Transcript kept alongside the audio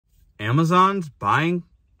Amazon's buying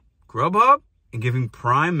Grubhub and giving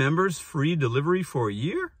Prime members free delivery for a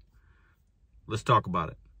year? Let's talk about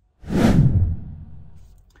it.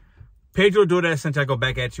 Pedro Doordash Santiago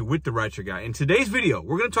back at you with the RideShare Guy. In today's video,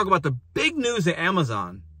 we're going to talk about the big news that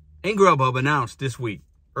Amazon and Grubhub announced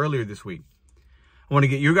earlier this week. I want to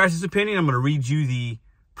get your guys' opinion. I'm going to read you the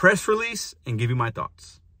press release and give you my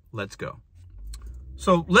thoughts. Let's go.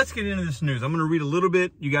 So let's get into this news. I'm going to read a little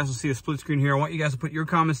bit. You guys will see a split screen here. I want you guys to put your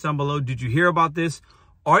comments down below. Did you hear about this?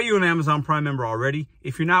 Are you an Amazon Prime member already?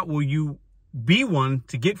 If you're not, will you be one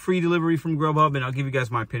to get free delivery from Grubhub? And I'll give you guys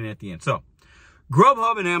my opinion at the end. So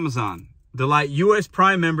Grubhub and Amazon delight U.S.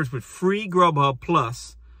 Prime members with free Grubhub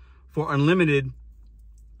Plus for unlimited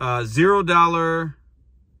 $0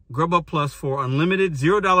 Grubhub Plus for unlimited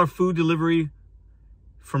 $0 food delivery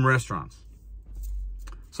from restaurants.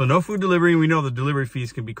 So no food delivery. We know the delivery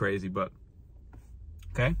fees can be crazy, but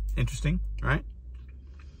okay, interesting, right?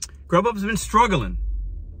 Grubhub's been struggling,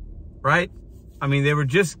 right? I mean, they were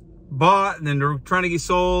just bought and then they're trying to get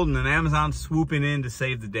sold and then Amazon's swooping in to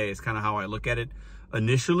save the day. It's kind of how I look at it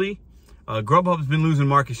initially. Grubhub's been losing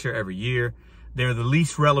market share every year. They're the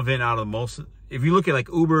least relevant out of most. If you look at like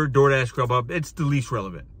Uber, Doordash, Grubhub, it's the least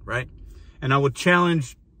relevant, right? And I'd be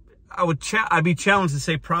challenged to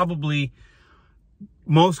say probably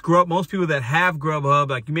most people that have Grubhub,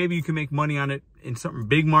 like maybe you can make money on it in certain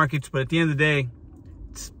big markets, but at the end of the day,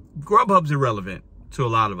 Grubhub's irrelevant to a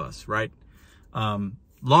lot of us, right?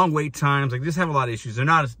 Long wait times, like just have a lot of issues. They're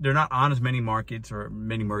not on as many markets or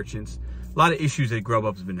many merchants. A lot of issues that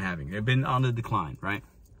Grubhub's been having. They've been on the decline, right?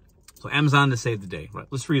 So Amazon to save the day. Right,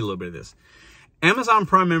 let's read a little bit of this. Amazon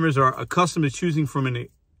Prime members are accustomed to choosing from an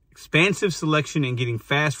expansive selection and getting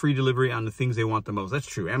fast free delivery on the things they want the most. That's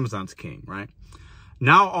true. Amazon's king, right?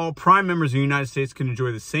 Now all Prime members in the United States can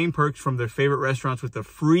enjoy the same perks from their favorite restaurants with a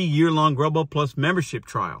free year-long Grubhub Plus membership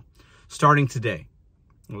trial starting today.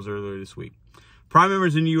 It was earlier this week. Prime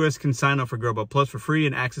members in the U.S. can sign up for Grubhub Plus for free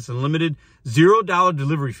and access unlimited $0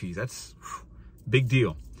 delivery fees. That's a big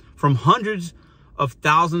deal. From hundreds of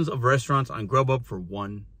thousands of restaurants on Grubhub for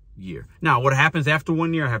 1 year. Now, what happens after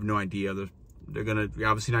 1 year, I have no idea. You're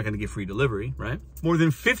obviously not going to get free delivery, right? More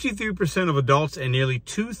than 53% of adults and nearly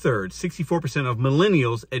 2/3, 64% of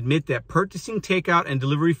millennials admit that purchasing takeout and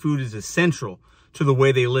delivery food is essential to the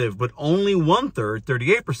way they live, but only 1/3,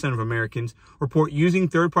 38% of Americans report using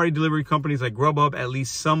third-party delivery companies like Grubhub at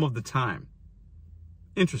least some of the time.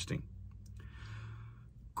 Interesting.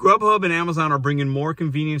 Grubhub and Amazon are bringing more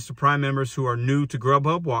convenience to Prime members who are new to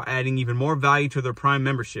Grubhub while adding even more value to their Prime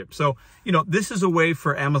membership. So, this is a way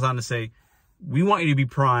for Amazon to say, we want you to be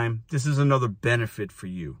Prime. This is another benefit for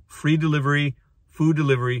you. Free delivery, food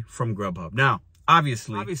delivery from Grubhub. Now,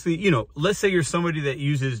 obviously, let's say you're somebody that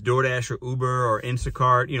uses Doordash or Uber or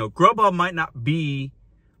Instacart. Grubhub might not be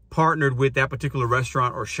partnered with that particular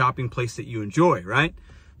restaurant or shopping place that you enjoy, right?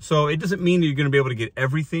 So it doesn't mean that you're going to be able to get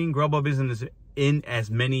everything. Grubhub isn't in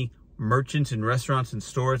as many merchants and restaurants and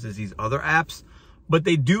stores as these other apps, but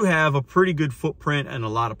they do have a pretty good footprint in a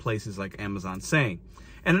lot of places like Amazon's saying.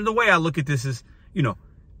 And the way I look at this is,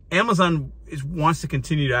 Amazon wants to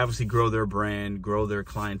continue to obviously grow their brand, grow their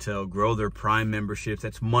clientele, grow their Prime memberships.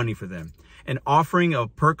 That's money for them. And offering a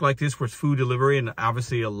perk like this with food delivery, and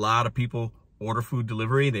obviously a lot of people order food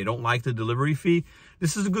delivery. They don't like the delivery fee.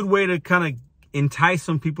 This is a good way to kind of entice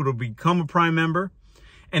some people to become a Prime member.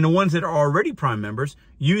 And the ones that are already Prime members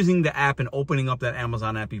using the app and opening up that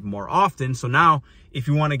Amazon app even more often. So now if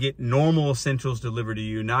you want to get normal essentials delivered to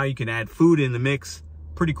you, now you can add food in the mix.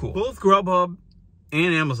 Pretty cool. Both Grubhub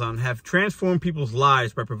and Amazon have transformed people's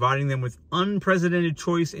lives by providing them with unprecedented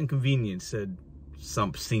choice and convenience, said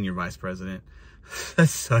some senior vice president.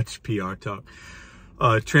 That's such PR talk.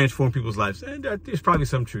 Transform people's lives. And there's probably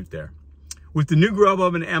some truth there. With the new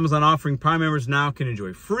Grubhub and Amazon offering, Prime members now can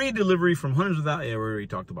enjoy free delivery from hundreds of thousands. Yeah, we already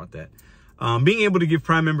talked about that. Being able to give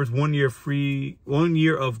Prime members 1 year free, 1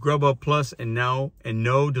 year of Grubhub Plus and no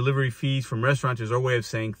delivery fees from restaurants is our way of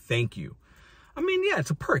saying thank you. I mean, yeah, it's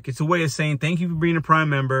a perk. It's a way of saying thank you for being a Prime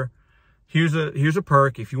member. Here's a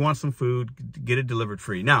perk. If you want some food, get it delivered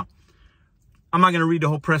free. Now, I'm not going to read the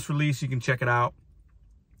whole press release. You can check it out.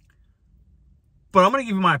 But I'm going to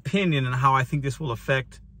give you my opinion on how I think this will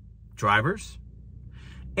affect drivers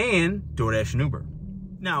and Doordash and Uber.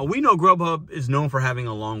 Now, we know Grubhub is known for having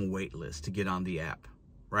a long wait list to get on the app,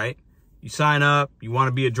 right? You sign up, you want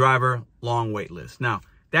to be a driver, long wait list. Now,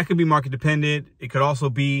 that could be market dependent. It could also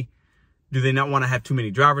be, do they not want to have too many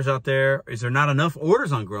drivers out there? Is there not enough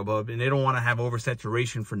orders on Grubhub and they don't want to have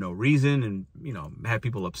oversaturation for no reason and, have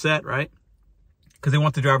people upset, right? Because they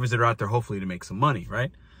want the drivers that are out there hopefully to make some money,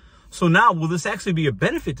 right? So now, will this actually be a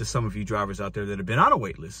benefit to some of you drivers out there that have been on a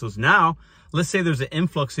wait list? So now, let's say there's an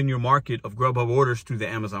influx in your market of Grubhub orders through the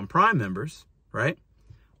Amazon Prime members, right?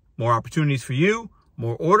 More opportunities for you,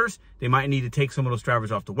 more orders. They might need to take some of those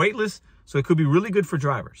drivers off the wait list. So it could be really good for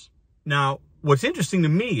drivers. Now, what's interesting to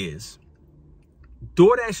me is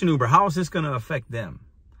DoorDash and Uber, how is this going to affect them?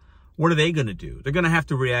 What are they going to do? They're going to have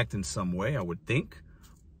to react in some way, I would think.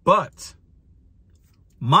 But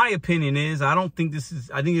my opinion is, I think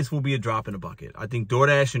this will be a drop in the bucket. I think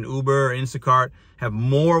DoorDash and Uber, Instacart have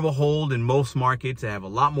more of a hold in most markets. They have a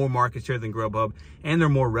lot more market share than Grubhub, and they're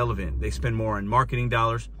more relevant. They spend more on marketing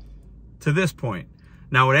dollars to this point.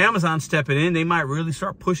 Now, with Amazon stepping in, they might really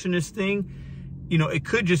start pushing this thing. You know, it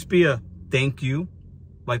could just be a thank you,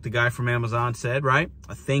 like the guy from Amazon said, right?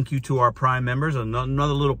 A thank you to our Prime members,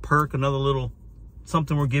 another little perk, another little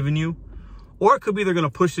something we're giving you. Or it could be they're going to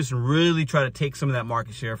push this and really try to take some of that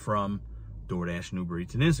market share from DoorDash and Uber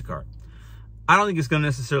Eats and Instacart. I don't think it's going to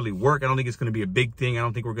necessarily work. I don't think it's going to be a big thing. I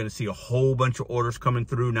don't think we're going to see a whole bunch of orders coming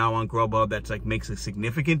through now on Grubhub that's like makes a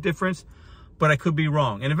significant difference. But I could be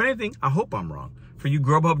wrong. And if anything, I hope I'm wrong. For you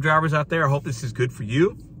Grubhub drivers out there, I hope this is good for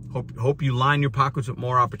you. Hope you line your pockets with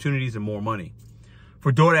more opportunities and more money.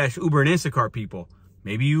 For DoorDash, Uber, and Instacart people,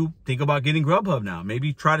 maybe you think about getting Grubhub now.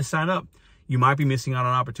 Maybe try to sign up. You might be missing out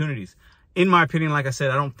on opportunities. In my opinion, like I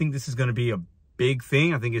said, I don't think this is going to be a big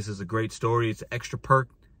thing. I think this is a great story. It's an extra perk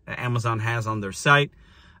that Amazon has on their site.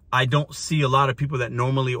 I don't see a lot of people that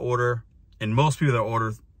normally order, and most people that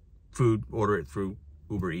order food, order it through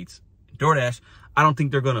Uber Eats and DoorDash. I don't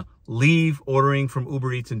think they're going to leave ordering from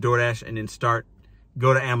Uber Eats and DoorDash and then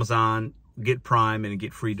go to Amazon, get Prime, and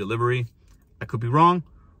get free delivery. I could be wrong.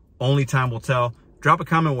 Only time will tell. Drop a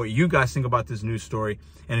comment what you guys think about this news story.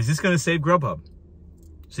 And is this going to save Grubhub?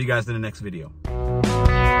 See you guys in the next video.